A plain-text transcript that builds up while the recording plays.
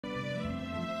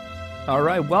All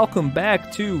right, welcome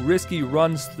back to Risky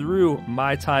Runs Through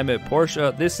My Time at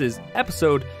Portia. This is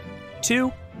episode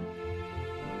 2.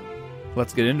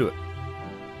 Let's get into it.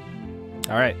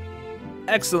 All right,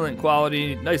 excellent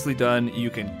quality, nicely done. You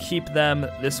can keep them.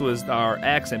 This was our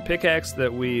axe and pickaxe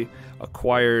that we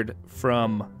acquired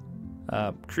from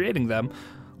creating them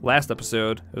last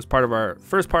episode. It was part of our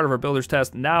first part of our builder's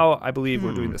test. Now I believe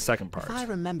we're doing the second part. If I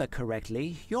remember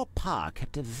correctly, your pa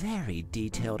kept a very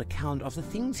detailed account of the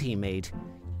things he made.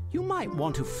 You might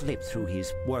want to flip through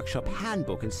his workshop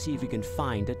handbook and see if you can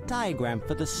find a diagram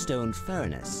for the stone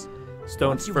furnace.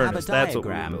 Stone furnace, that's what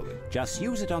we're diagram, building. just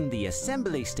use it on the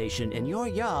assembly station in your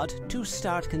yard to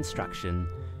start construction.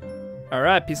 All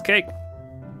right, piece of cake.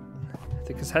 I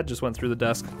think his head just went through the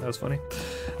desk. That was funny.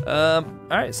 All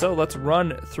right, so let's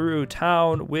run through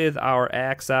town with our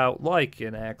axe out like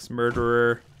an axe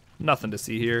murderer. Nothing to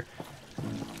see here.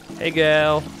 Hey,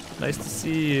 gal. Nice to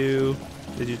see you.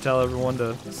 Did you tell everyone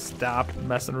to stop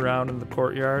messing around in the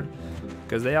courtyard?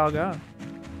 Because they all gone.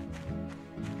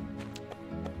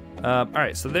 All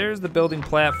right, so there's the building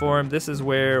platform. This is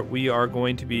where we are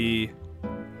going to be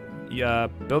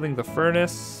building the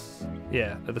furnace.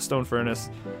 Yeah, the stone furnace.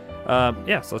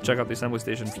 Yeah, so let's check out the assembly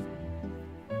station.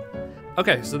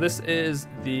 Okay, so this is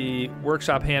the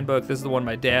workshop handbook. This is the one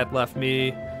my dad left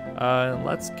me.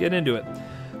 Let's get into it.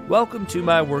 Welcome to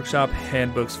my workshop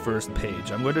handbook's first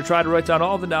page. I'm going to try to write down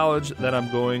all the knowledge that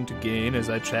I'm going to gain as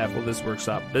I tackle this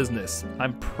workshop business. Since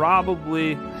I'm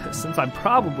probably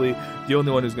the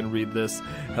only one who's going to read this,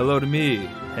 hello to me,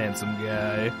 handsome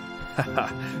guy.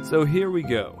 So here we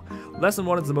go. Lesson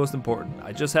 1 is the most important.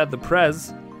 I just had the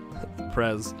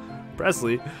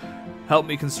Presley help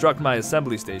me construct my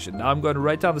assembly station. Now I'm going to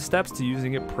write down the steps to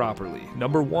using it properly.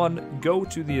 Number 1, go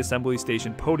to the assembly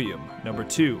station podium. Number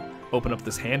 2, open up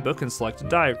this handbook and select a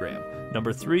diagram.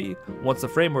 Number 3, once the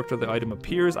framework of the item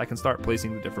appears, I can start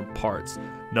placing the different parts.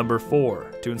 Number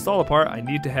 4, to install a part, I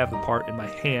need to have the part in my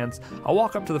hands. I'll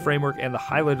walk up to the framework and the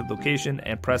highlighted location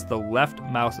and press the left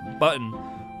mouse button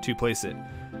to place it.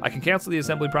 I can cancel the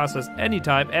assembly process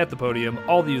anytime at the podium.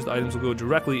 All the used items will go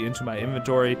directly into my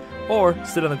inventory or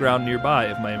sit on the ground nearby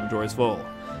if my inventory is full.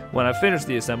 When I've finished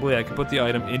the assembly, I can put the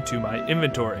item into my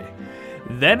inventory.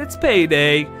 Then it's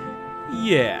payday.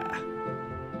 Yeah.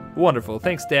 Wonderful.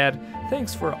 Thanks, Dad.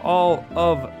 Thanks for all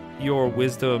of your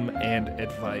wisdom and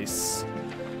advice.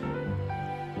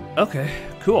 Okay,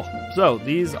 cool. So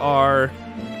these are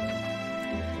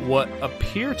what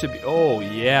appear to be... Oh,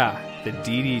 yeah. The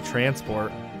DD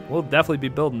transport. We'll definitely be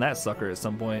building that sucker at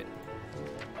some point.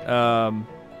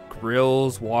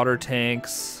 Grills, water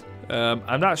tanks.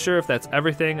 I'm not sure if that's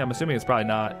everything. I'm assuming it's probably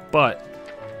not. But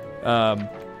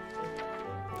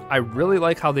I really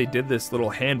like how they did this little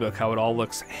handbook, how it all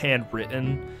looks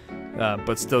handwritten,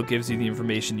 but still gives you the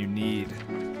information you need.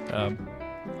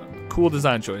 Cool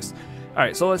design choice. All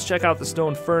right, so let's check out the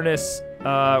stone furnace.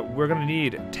 We're going to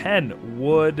need 10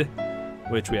 wood,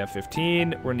 which we have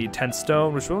 15. We're going to need 10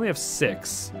 stone, which we only have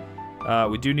 6.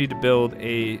 We do need to build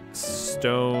a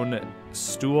stone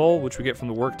stool, which we get from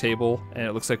the work table, and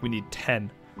it looks like we need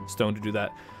 10 stone to do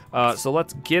that. So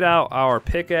let's get out our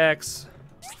pickaxe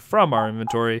from our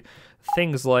inventory.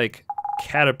 Things like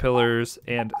caterpillars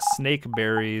and snake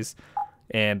berries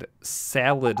and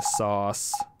salad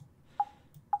sauce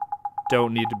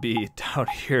don't need to be down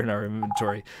here in our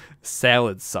inventory.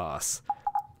 Salad sauce.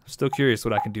 Still curious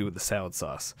what I can do with the salad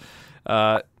sauce.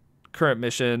 Current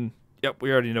mission. Yep,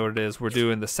 we already know what it is. We're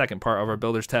doing the second part of our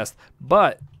builder's test,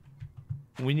 but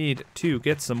we need to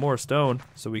get some more stone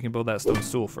so we can build that stone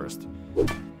stool first.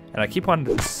 And I keep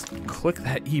wanting to click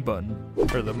that E button,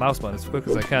 or the mouse button, as quick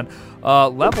as I can.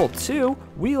 Level 2,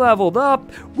 we leveled up.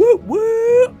 Woo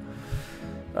woo!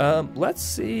 Let's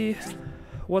see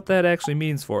what that actually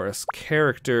means for us.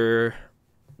 Character.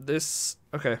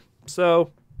 Okay,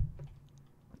 so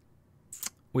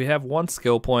we have 1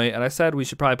 skill point, and I said we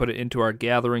should probably put it into our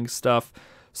gathering stuff.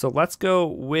 So let's go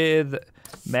with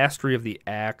Mastery of the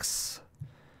Axe,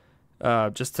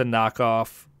 just to knock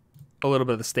off a little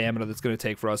bit of the stamina that's going to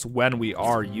take for us when we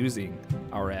are using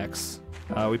our axe.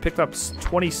 We picked up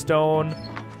 20 stone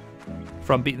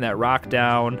from beating that rock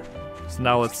down. So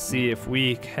now let's see if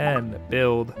we can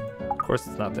build. Of course,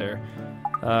 it's not there.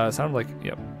 Sounded like,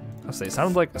 yep. I'll say,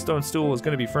 sounded like a stone stool was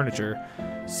going to be furniture.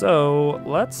 So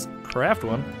let's craft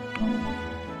one.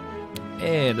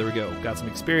 And there we go. Got some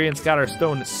experience. Got our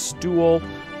stone stool.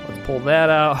 Let's pull that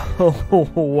out.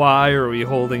 Why are we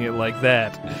holding it like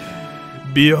that?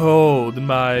 Behold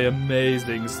my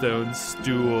amazing stone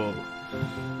stool.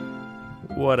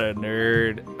 What a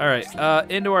nerd. All right,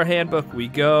 into our handbook we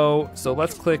go. So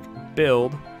let's click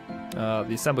build.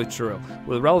 The assembly tutorial.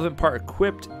 With a relevant part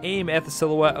equipped, aim at the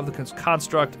silhouette of the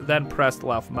construct, then press the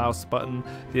left mouse button.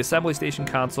 The assembly station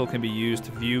console can be used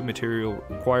to view material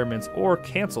requirements or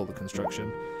cancel the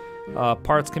construction.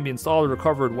 Parts can be installed or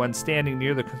recovered when standing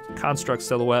near the construct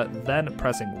silhouette, then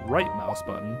pressing right mouse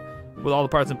button. With all the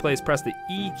parts in place, press the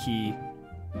E key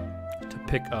to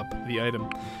pick up the item.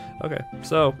 Okay,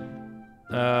 so,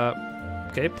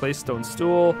 okay, place stone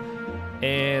stool.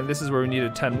 And this is where we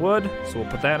needed 10 wood, so we'll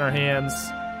put that in our hands,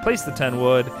 place the 10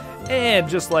 wood, and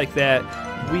just like that,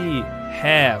 we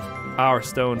have our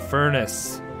stone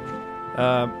furnace.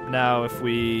 Now, if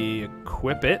we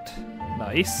equip it,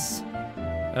 nice.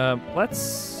 I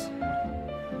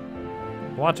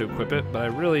want to equip it, but I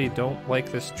really don't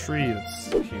like this tree that's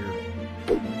here.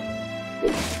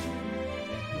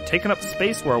 Taking up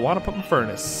space where I want to put my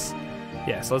furnace.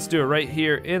 Yeah, so let's do it right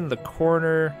here in the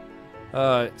corner.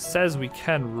 It says we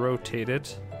can rotate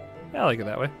it. Yeah, I like it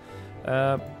that way.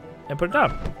 And put it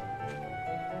down.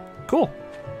 Cool.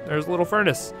 There's a little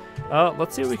furnace.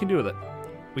 Let's see what we can do with it.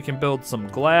 We can build some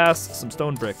glass, some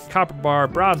stone brick, copper bar,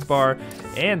 bronze bar,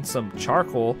 and some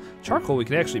charcoal. Charcoal we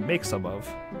can actually make some of.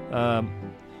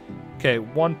 Okay,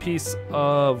 1 piece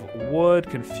of wood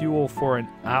can fuel for an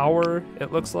hour,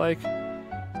 it looks like.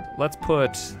 Let's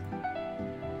put...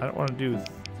 I don't want to do...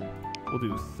 We'll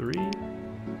do 3.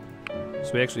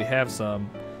 So we actually have some.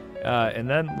 And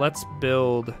then let's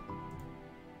build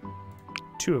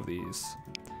 2 of these.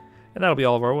 And that'll be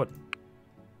all of our wood.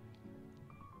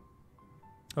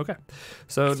 Okay.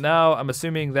 So now I'm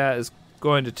assuming that is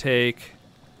going to take,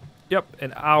 yep,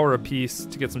 an hour a piece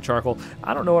to get some charcoal.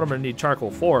 I don't know what I'm going to need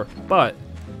charcoal for, but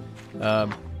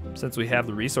since we have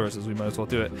the resources, we might as well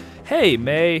do it. Hey,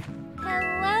 May.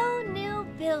 Hello, new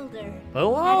builder.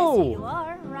 Hello. That is who you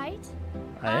are, right?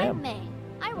 I am. I'm May.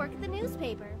 I work at the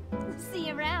newspaper. See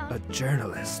you around. A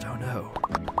journalist, oh no.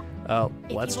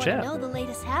 Let's if you chat. want to know the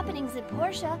latest happenings in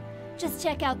Portia, just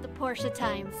check out the Portia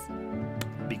Times.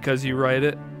 Because you write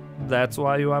it, that's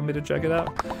why you want me to check it out?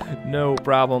 No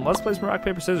problem. Let's play some rock,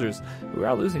 paper, scissors. We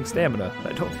are losing stamina.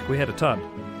 I don't think we had a ton.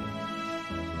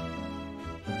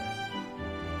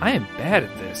 I am bad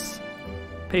at this.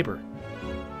 Paper.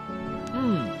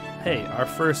 Hey, our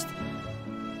first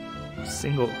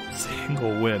single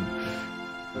win.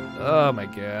 Oh my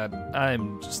god.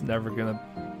 I'm just never gonna...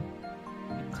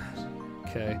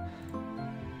 Okay.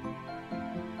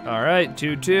 Alright,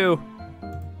 2-2.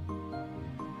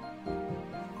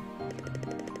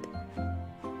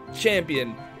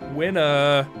 Champion.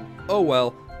 Winner. Oh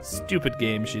well. Stupid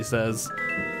game, she says.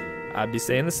 I'd be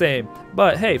saying the same.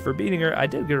 But hey, for beating her, I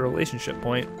did get a relationship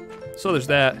point. So there's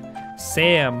that.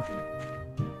 Sam.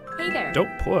 Hey there.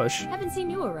 Don't push. Haven't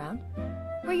seen you around.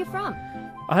 Where are you from?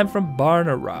 I'm from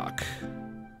Barna Rock.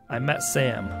 I met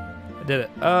Sam. I did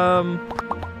it.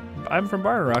 I'm from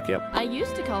Barna Rock, yep. I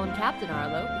used to call him Captain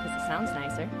Arlo because it sounds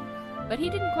nicer, but he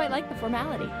didn't quite like the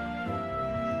formality.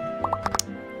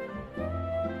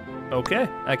 Okay,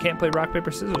 I can't play rock,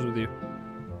 paper, scissors with you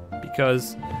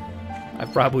because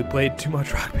I've probably played too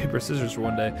much rock, paper, scissors for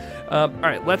one day.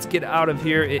 Alright, let's get out of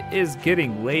here. It is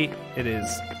getting late. It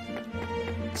is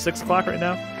 6 o'clock right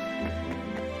now.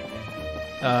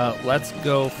 Let's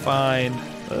go find...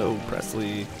 Oh,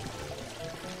 Presley.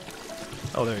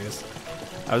 Oh, there he is.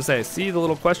 I was saying, I see the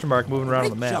little question mark moving around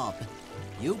on the map. Good job.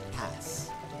 You pass.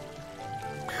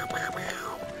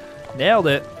 Nailed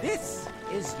it. This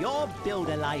is your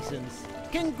builder license.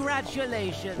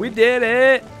 Congratulations. We did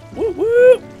it. Woo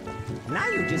woo. Now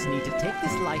you just need to take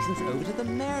this license over to the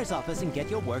mayor's office and get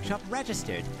your workshop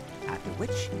registered. After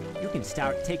which, you can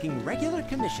start taking regular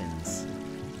commissions.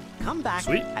 Come back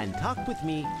Sweet. and talk with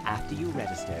me after you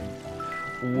register.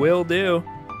 Will do.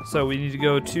 So we need to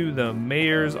go to the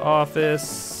mayor's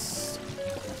office.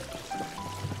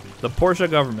 The Portia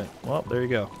government. Well, there you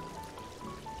go.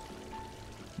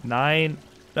 9.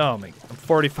 Oh my, I'm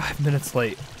 45 minutes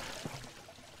late.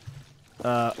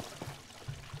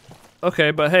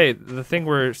 Okay, but hey, the thing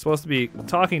we're supposed to be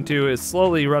talking to is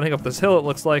slowly running up this hill, it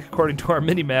looks like, according to our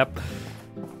mini-map.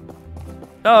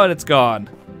 Oh, and it's gone.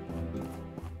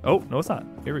 Oh, no it's not.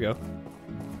 Here we go.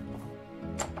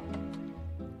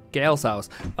 Gal's house.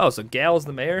 Oh, so Gal's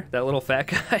the mayor? That little fat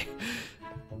guy?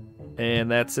 And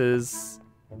that's his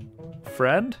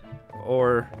friend?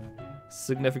 Or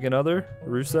significant other?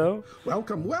 Russo?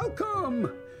 Welcome,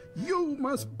 welcome! You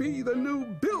must be the new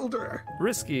builder.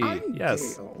 Risky. I'm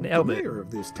Yes. Gale, Nailed the it. mayor of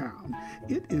this town.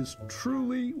 It is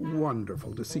truly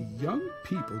wonderful to see young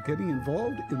people getting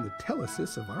involved in the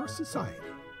telesis of our society.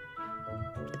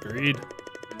 Agreed.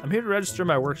 I'm here to register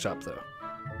my workshop, though.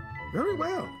 Very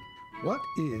well. What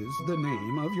is the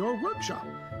name of your workshop?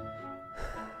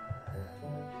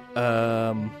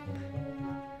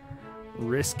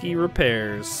 Risky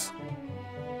repairs.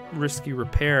 Risky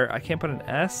repair. I can't put an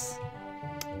S.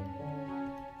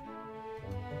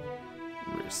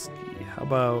 Risky. How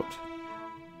about...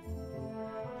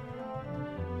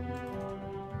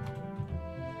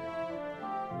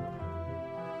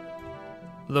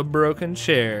 the broken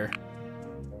chair.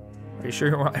 Are you sure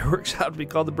you want my workshop to be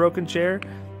called the broken chair?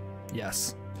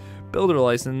 Yes. Builder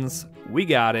license. We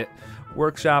got it.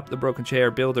 Workshop, the broken chair,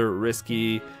 builder,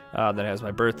 risky. That has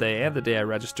my birthday and the day I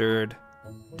registered.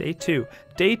 Day 2.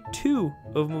 Day 2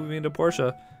 of moving into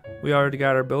Portia. We already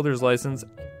got our builder's license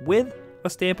with a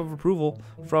stamp of approval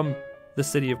from the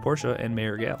city of Portia and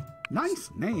Mayor Gale. Nice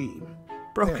name.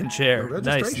 Broken And chair. the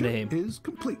Nice registration name. is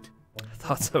complete. I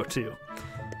thought so too.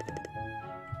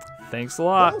 Thanks a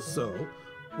lot. Also,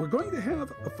 we're going to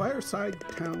have a fireside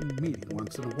town meeting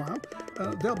once in a while.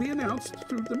 They'll be announced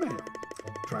through the mail.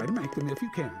 Try to make them if you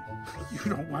can. You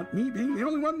don't want me being the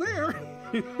only one there.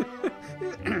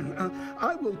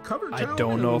 I will cover I town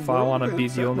don't know and if I want to world be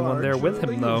events the at only one there large, with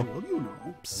the him though. usual, you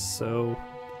know. So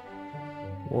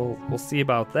we'll see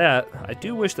about that. I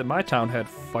do wish that my town had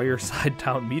fireside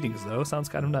town meetings though. Sounds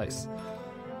kind of nice.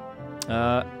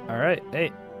 All right.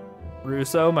 Hey,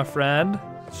 Russo, my friend,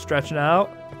 stretching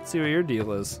out. Let's see what your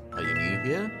deal is. Are you new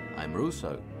here? I'm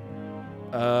Russo.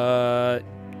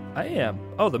 I am.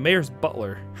 Oh, the mayor's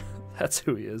butler. That's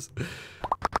who he is.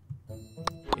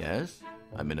 Yes?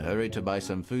 I'm in a hurry to buy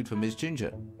some food for Miss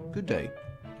Ginger. Good day.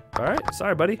 All right.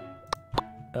 Sorry, buddy.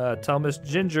 Tell Miss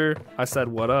Ginger I said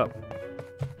what up.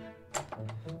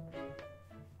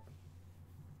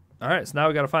 All right. So now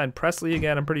we got to find Presley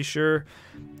again, I'm pretty sure.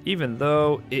 Even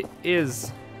though it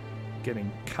is getting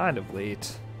kind of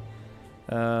late.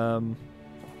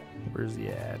 Where's he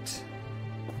at?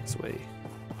 This way.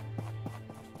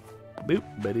 Boop,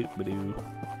 ba-doop, ba-doo.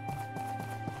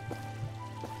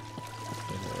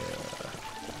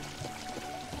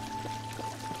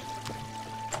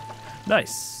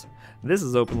 Nice. This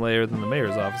is open layer than the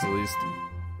mayor's office, at least.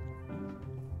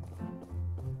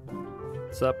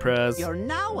 What's up, Prez? You're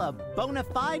now a bona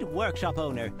fide workshop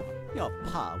owner. Your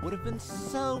pa would have been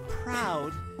so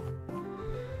proud.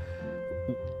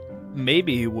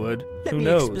 Maybe he would. Let Who me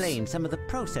knows? explain some of the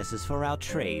processes for our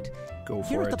trade. Go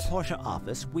Here for at it. the Portia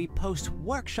office, we post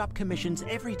workshop commissions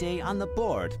every day on the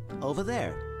board, over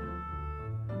there.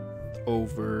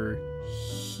 Over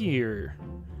here.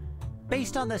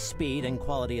 Based on the speed and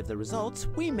quality of the results,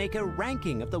 we make a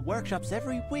ranking of the workshops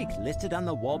every week listed on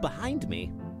the wall behind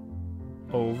me.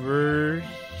 Over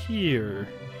here.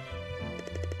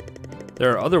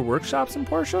 There are other workshops in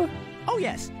Portia? Oh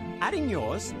yes, adding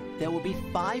yours, there will be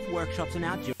 5 workshops in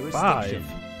our jurisdiction. 5?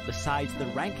 Besides the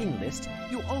ranking list,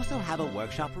 you also have a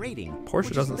workshop rating. Portia which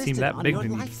is doesn't seem listed that on big your to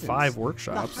need license. 5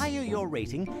 workshops. The higher your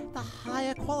rating, the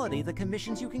higher quality the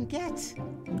commissions you can get.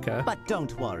 Okay. But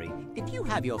don't worry, if you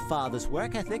have your father's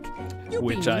work ethic, you'll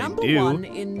Which be I number do. 1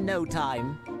 in no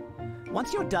time.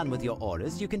 Once you're done with your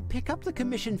orders, you can pick up the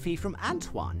commission fee from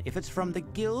Antoine if it's from the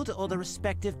guild or the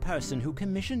respective person who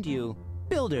commissioned you.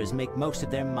 Builders make most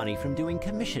of their money from doing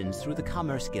commissions through the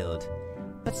Commerce Guild.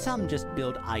 But some just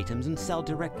build items and sell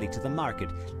directly to the market.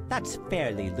 That's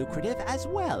fairly lucrative as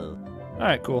well.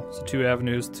 Alright, cool. So 2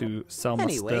 avenues to sell my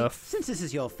Anyway, stuff. since this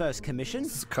is your first commission,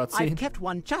 This is a cutscene. I've kept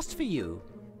one just for you.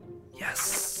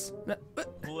 Yes.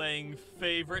 Playing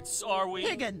favorites, are we?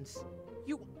 Higgins,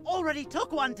 you already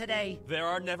took one today. There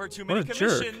are never too What many a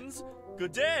jerk. commissions.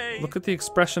 Good day. Look at the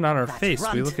expression on our That's face. We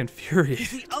Runt. look He's infuriated.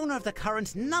 the owner of the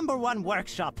current #1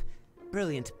 workshop.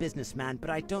 Brilliant businessman, but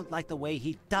I don't like the way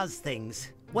he does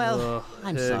things. Well, Ugh,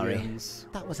 I'm sorry. Higgins.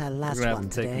 That was our We're last gonna have one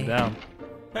to take today. him down.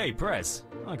 Hey, Press,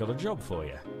 I got a job for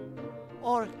you.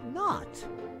 Or not.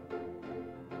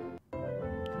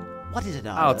 What is it,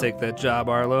 Arlo? I'll take that job,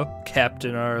 Arlo.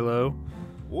 Captain Arlo.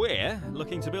 We're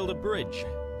looking to build a bridge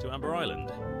to Amber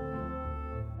Island.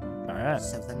 Alright.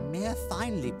 So the mayor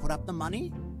finally put up the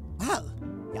money? Well,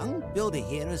 young builder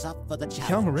here is up for the challenge.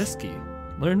 Young Risky.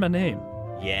 Learn my name.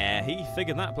 Yeah, he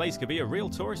figured that place could be a real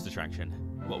tourist attraction.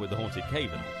 What with the haunted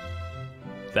cave and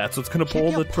all. That's what's gonna Check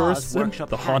pull your the tourists pa's in? workshop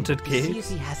The haunted handbook to see if caves?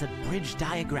 he has a bridge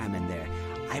diagram in there.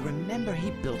 I remember he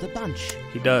built a bunch.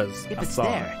 He does. If I it's saw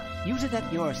there, it. use it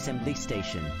at your assembly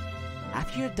station.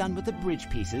 After you're done with the bridge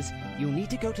pieces, you need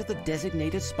to go to the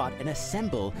designated spot and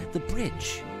assemble the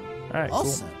bridge. Alright, cool.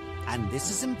 Also, and this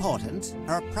is important,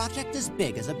 for a project as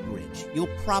big as a bridge,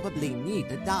 you'll probably need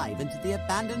to dive into the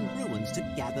abandoned ruins to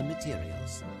gather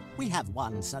materials. We have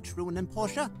one such ruin in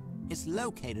Portia. It's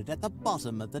located at the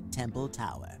bottom of the temple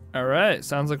tower. Alright,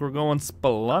 sounds like we're going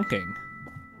spelunking.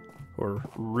 Or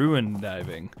ruin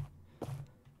diving.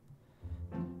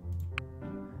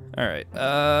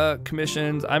 Alright,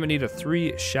 commissions. I'm gonna need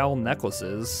 3 shell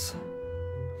necklaces.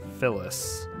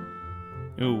 Phyllis.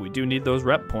 Ooh, we do need those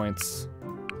rep points.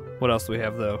 What else do we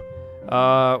have, though?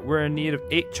 We're in need of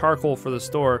 8 charcoal for the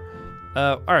store.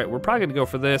 Alright, we're probably gonna go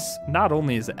for this. Not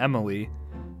only is Emily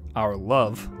our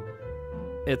love,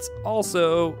 it's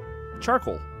also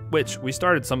charcoal, which we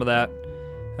started some of that.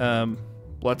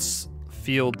 Let's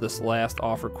field this last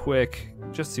offer quick.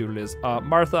 Just see what it is.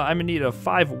 Martha, I'm in need of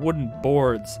 5 wooden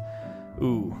boards.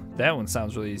 Ooh, that one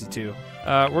sounds really easy too.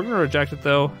 We're gonna reject it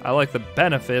though. I like the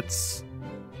benefits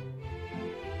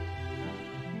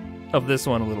of this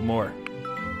one a little more.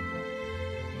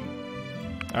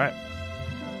 All right,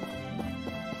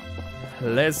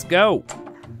 let's go.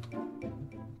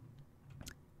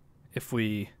 If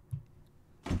we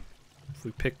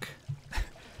pick.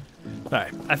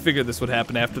 Alright, I figured this would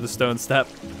happen after the stone step.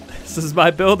 This is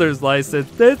my builder's license.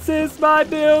 This is my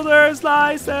builder's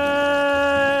license!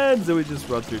 And we just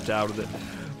run through town with it.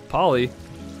 Polly,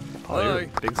 you're a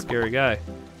big scary guy.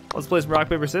 Let's play some rock,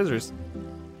 paper, scissors.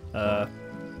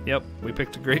 Yep, we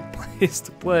picked a great place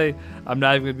to play. I'm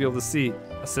not even gonna be able to see.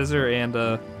 A scissor and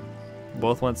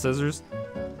both want scissors.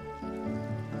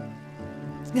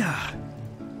 Yeah.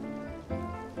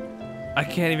 I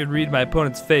can't even read my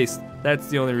opponent's face. That's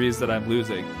the only reason that I'm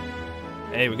losing.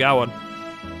 Hey, we got one.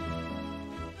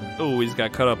 Oh, he's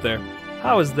got cut up there.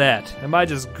 How is that? Am I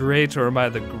just great or am I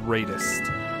the greatest?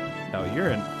 No,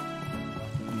 you're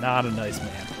not a nice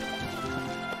man.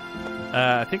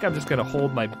 I think I'm just gonna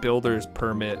hold my builder's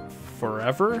permit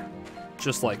forever,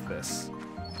 just like this.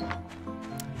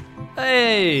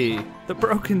 Hey, the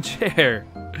broken chair.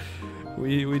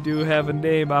 We do have a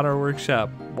name on our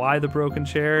workshop. Why the broken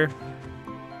chair?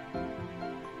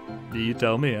 You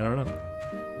tell me, I don't know.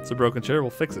 It's a broken chair,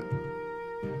 we'll fix it.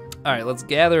 All right, let's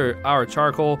gather our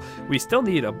charcoal. We still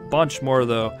need a bunch more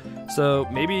though. So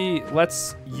maybe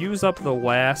let's use up the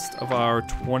last of our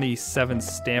 27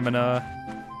 stamina.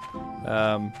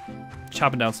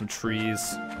 Chopping down some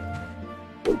trees.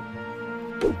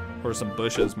 Or some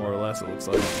bushes, more or less, it looks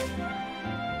like.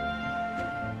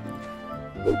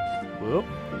 Whoop.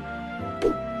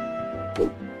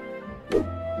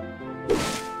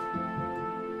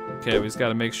 Okay, we just got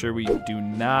to make sure we do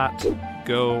not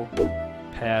go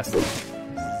past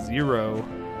 0.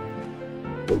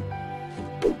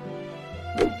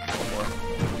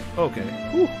 Okay.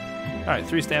 Whew. All right,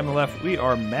 3 stamina left. We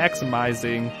are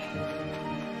maximizing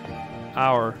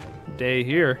our day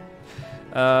here.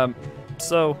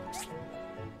 So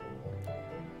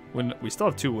when we still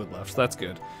have 2 wood left, so that's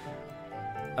good.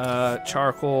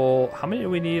 Charcoal. How many do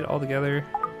we need altogether?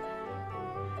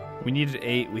 We needed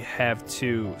 8, we have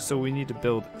 2. So we need to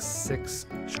build 6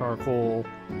 charcoal.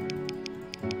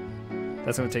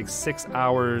 That's gonna take 6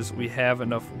 hours. We have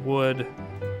enough wood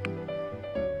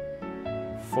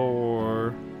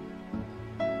for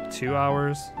 2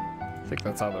 hours. I think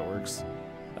that's how that works.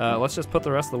 Let's just put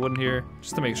the rest of the wood in here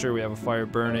just to make sure we have a fire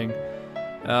burning.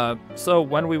 So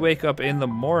when we wake up in the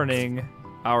morning,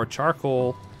 our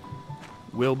charcoal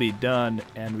will be done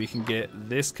and we can get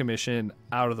this commission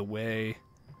out of the way.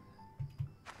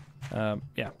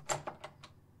 Yeah.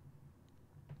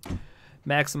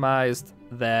 Maximized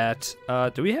that.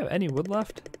 Do we have any wood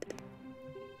left?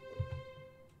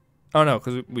 Oh no,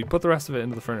 because we put the rest of it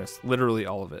into the furnace. Literally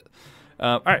all of it.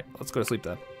 Alright, let's go to sleep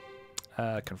then.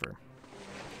 Confirm.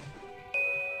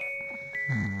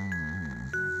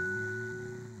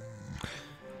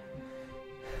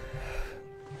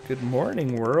 Good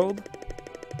morning, world.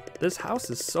 This house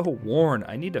is so worn.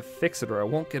 I need to fix it or I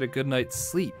won't get a good night's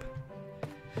sleep.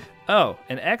 Oh,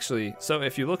 and actually, so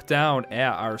if you look down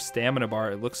at our stamina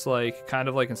bar, it looks like, kind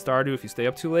of like in Stardew, if you stay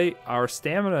up too late, our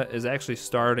stamina is actually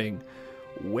starting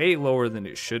way lower than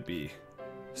it should be.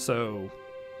 So,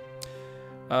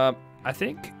 I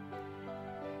think,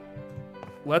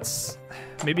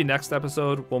 maybe next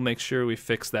episode, we'll make sure we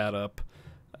fix that up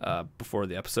before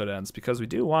the episode ends, because we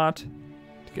do want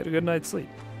to get a good night's sleep.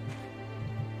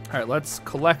 All right, let's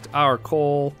collect our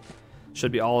coal.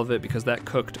 Should be all of it because that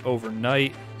cooked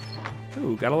overnight.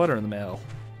 Ooh, got a letter in the mail.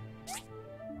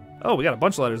 Oh, we got a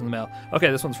bunch of letters in the mail. Okay,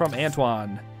 this one's from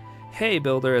Antoine. Hey,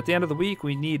 builder, at the end of the week,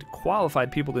 we need qualified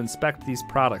people to inspect these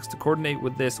products. To coordinate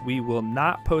with this, we will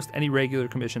not post any regular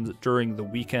commissions during the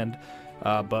weekend,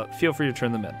 but feel free to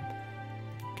turn them in.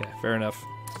 Okay, fair enough.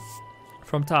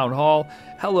 From Town Hall,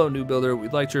 hello, new builder.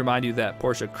 We'd like to remind you that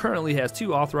Portia currently has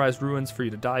 2 authorized ruins for you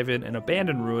to dive in, an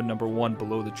abandoned ruin, number 1,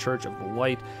 below the Church of the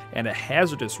Light, and a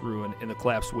hazardous ruin in the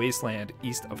collapsed wasteland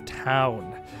east of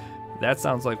town. That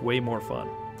sounds like way more fun.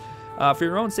 For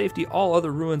your own safety, all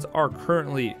other ruins are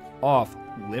currently off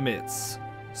limits.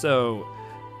 So,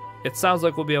 it sounds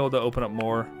like we'll be able to open up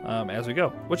more as we go,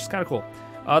 which is kind of cool.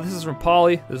 This is from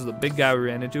Polly. This is the big guy we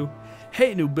ran into.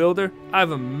 Hey, new builder, I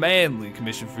have a manly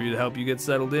commission for you to help you get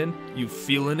settled in. You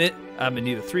feeling it? I'm in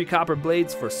need of 3 copper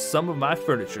blades for some of my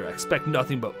furniture. I expect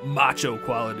nothing but macho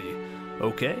quality.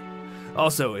 Okay?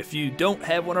 Also, if you don't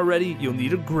have one already, you'll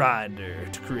need a grinder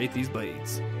to create these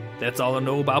blades. That's all I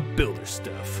know about builder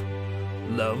stuff.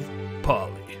 Love,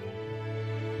 Polly.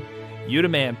 You the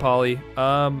man, Polly.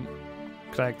 Can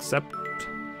I accept?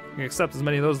 I can accept as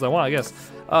many of those as I want, I guess.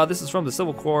 This is from the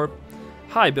Civil Corps.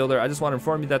 Hi, builder. I just want to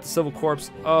inform you that the Civil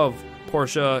Corps of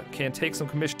Portia can take some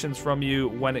commissions from you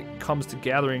when it comes to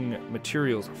gathering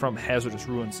materials from hazardous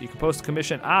ruins. You can post a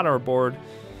commission on our board,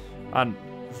 on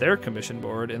their commission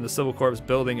board in the Civil Corps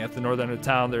building at the northern end of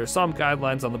town. There are some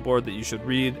guidelines on the board that you should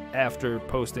read after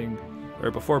posting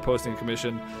or before posting a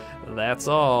commission. That's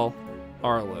all.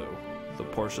 Arlo, the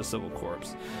Portia Civil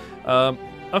Corps.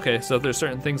 Okay, so if there's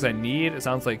certain things I need, it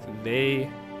sounds like they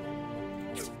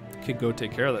could go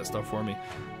take care of that stuff for me.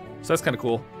 So that's kind of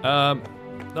cool.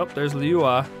 Nope, there's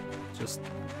Liua, just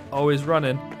always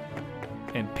running.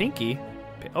 And Pinky.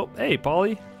 Oh, hey,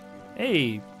 Polly.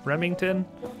 Hey, Remington.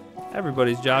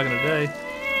 Everybody's jogging today.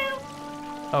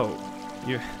 Oh,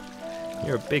 you're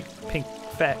a big pink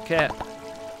fat cat.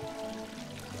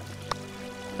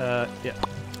 Yeah.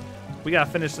 We gotta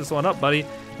finish this one up, buddy.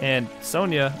 And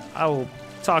Sonia, I will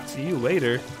talk to you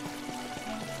later.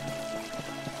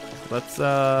 Let's do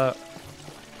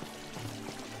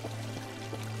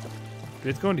we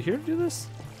have to go into here to do this?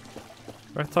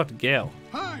 Or I have to talk to Gail.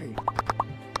 Hi.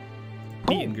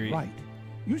 Meet and greet. Right.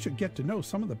 You should get to know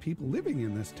some of the people living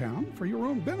in this town for your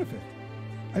own benefit.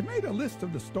 I've made a list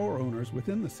of the store owners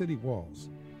within the city walls.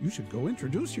 You should go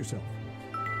introduce yourself.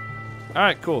 All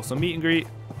right, cool. So meet and greet.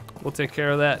 We'll take care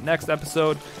of that next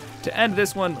episode. To end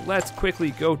this one, let's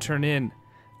quickly go turn in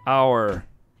our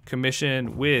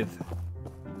commission with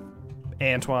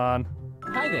Antoine.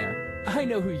 Hi there. I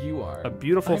know who you are. A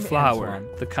beautiful I'm flower.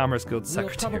 Antoine. The Commerce Guild We'll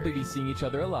secretary. probably be seeing each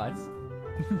other a lot.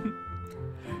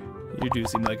 You do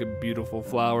seem like a beautiful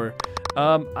flower.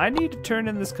 I need to turn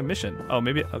in this commission. Oh,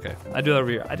 maybe, okay. I do that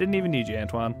over here. I didn't even need you,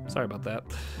 Antoine. Sorry about that.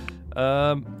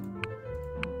 All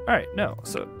right, no.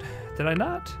 So, did I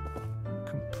not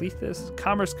complete this?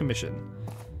 Commerce commission.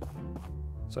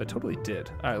 So I totally did.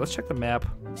 All right, let's check the map.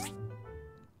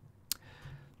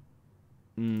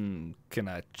 Can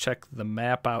I check the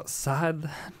map outside?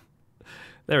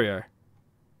 There we are.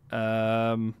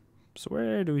 So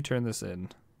where do we turn this in?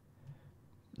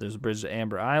 There's a bridge to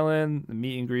Amber Island, the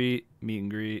meet and greet, meet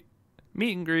and greet,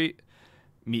 meet and greet,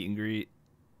 meet and greet,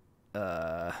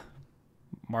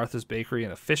 Martha's Bakery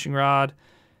and a fishing rod.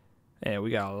 And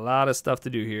we got a lot of stuff to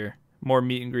do here. More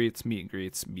meet and greets, meet and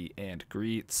greets, meet and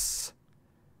greets.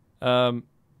 So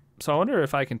I wonder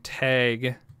if I can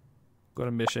tag, go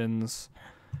to missions.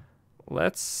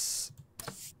 Let's,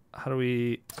 how do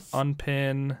we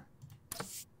unpin?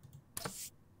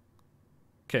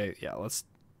 Okay, yeah, let's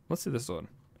do this one.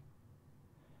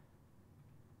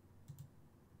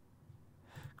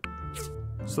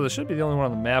 So this should be the only one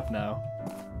on the map now.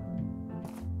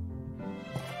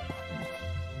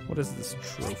 What is this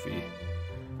trophy?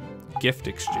 Gift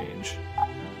exchange.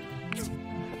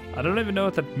 I don't even know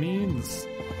what that means.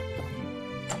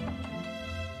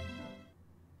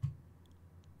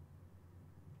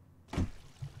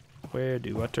 Where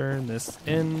do I turn this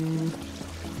in?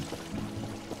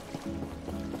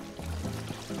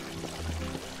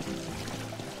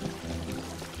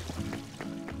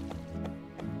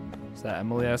 Is that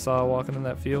Emily I saw walking in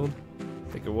that field?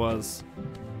 I think it was.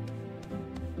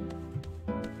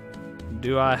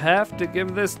 Do I have to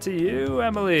give this to you,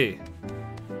 Emily?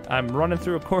 I'm running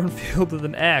through a cornfield with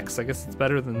an axe. I guess it's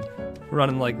better than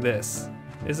running like this.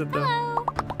 Is it though?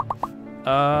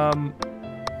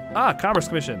 Commerce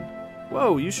Commission.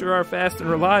 Whoa, you sure are fast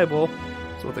and reliable.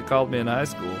 That's what they called me in high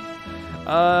school.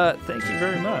 Thank you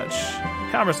very much.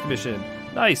 Commerce Commission.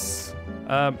 Nice.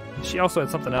 She also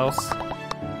had something else.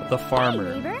 The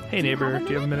farmer. Hey neighbor, do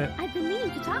you have a minute? I've been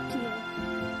meaning to talk to you.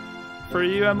 For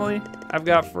you, Emily, I've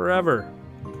got forever.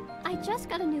 I just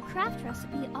got a new craft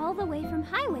recipe all the way from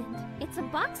Highwind. It's a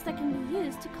box that can be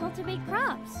used to cultivate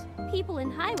crops. People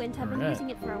in Highwind have been using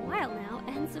it for a while now,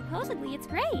 and supposedly it's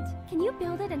great. Can you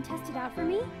build it and test it out for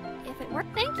me? If it works,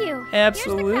 thank you.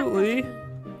 Absolutely.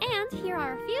 And here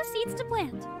are a few seeds to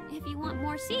plant. If you want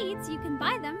more seeds, you can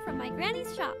buy them from my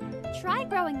granny's shop. Try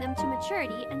growing them to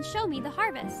maturity and show me the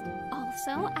harvest.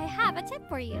 Also, I have a tip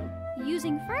for you.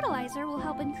 Using fertilizer will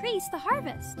help increase the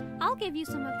harvest. I'll give you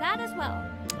some of that as well.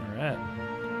 All right.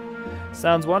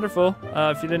 Sounds wonderful.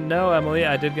 If you didn't know, Emily,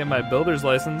 I did get my builder's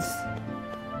license.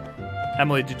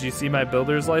 Emily, did you see my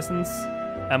builder's license?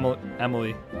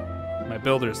 Emily, my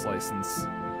builder's license.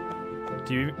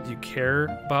 Do you care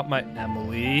about my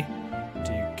Emily?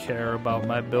 Do you care about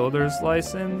my builder's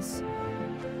license?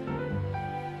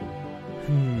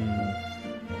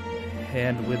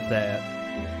 And with that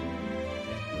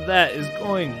is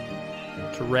going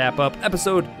to wrap up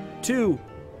episode 2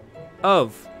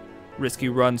 of Risky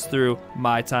Runs Through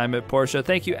My Time at Portia.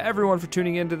 Thank you everyone for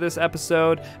tuning into this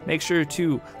episode. Make sure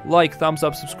to like, thumbs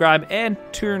up, subscribe, and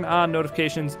turn on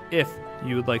notifications if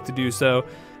you would like to do so.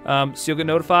 So you'll get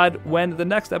notified when the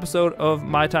next episode of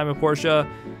My Time at Portia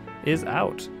is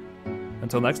out.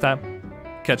 Until next time,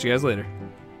 catch you guys later.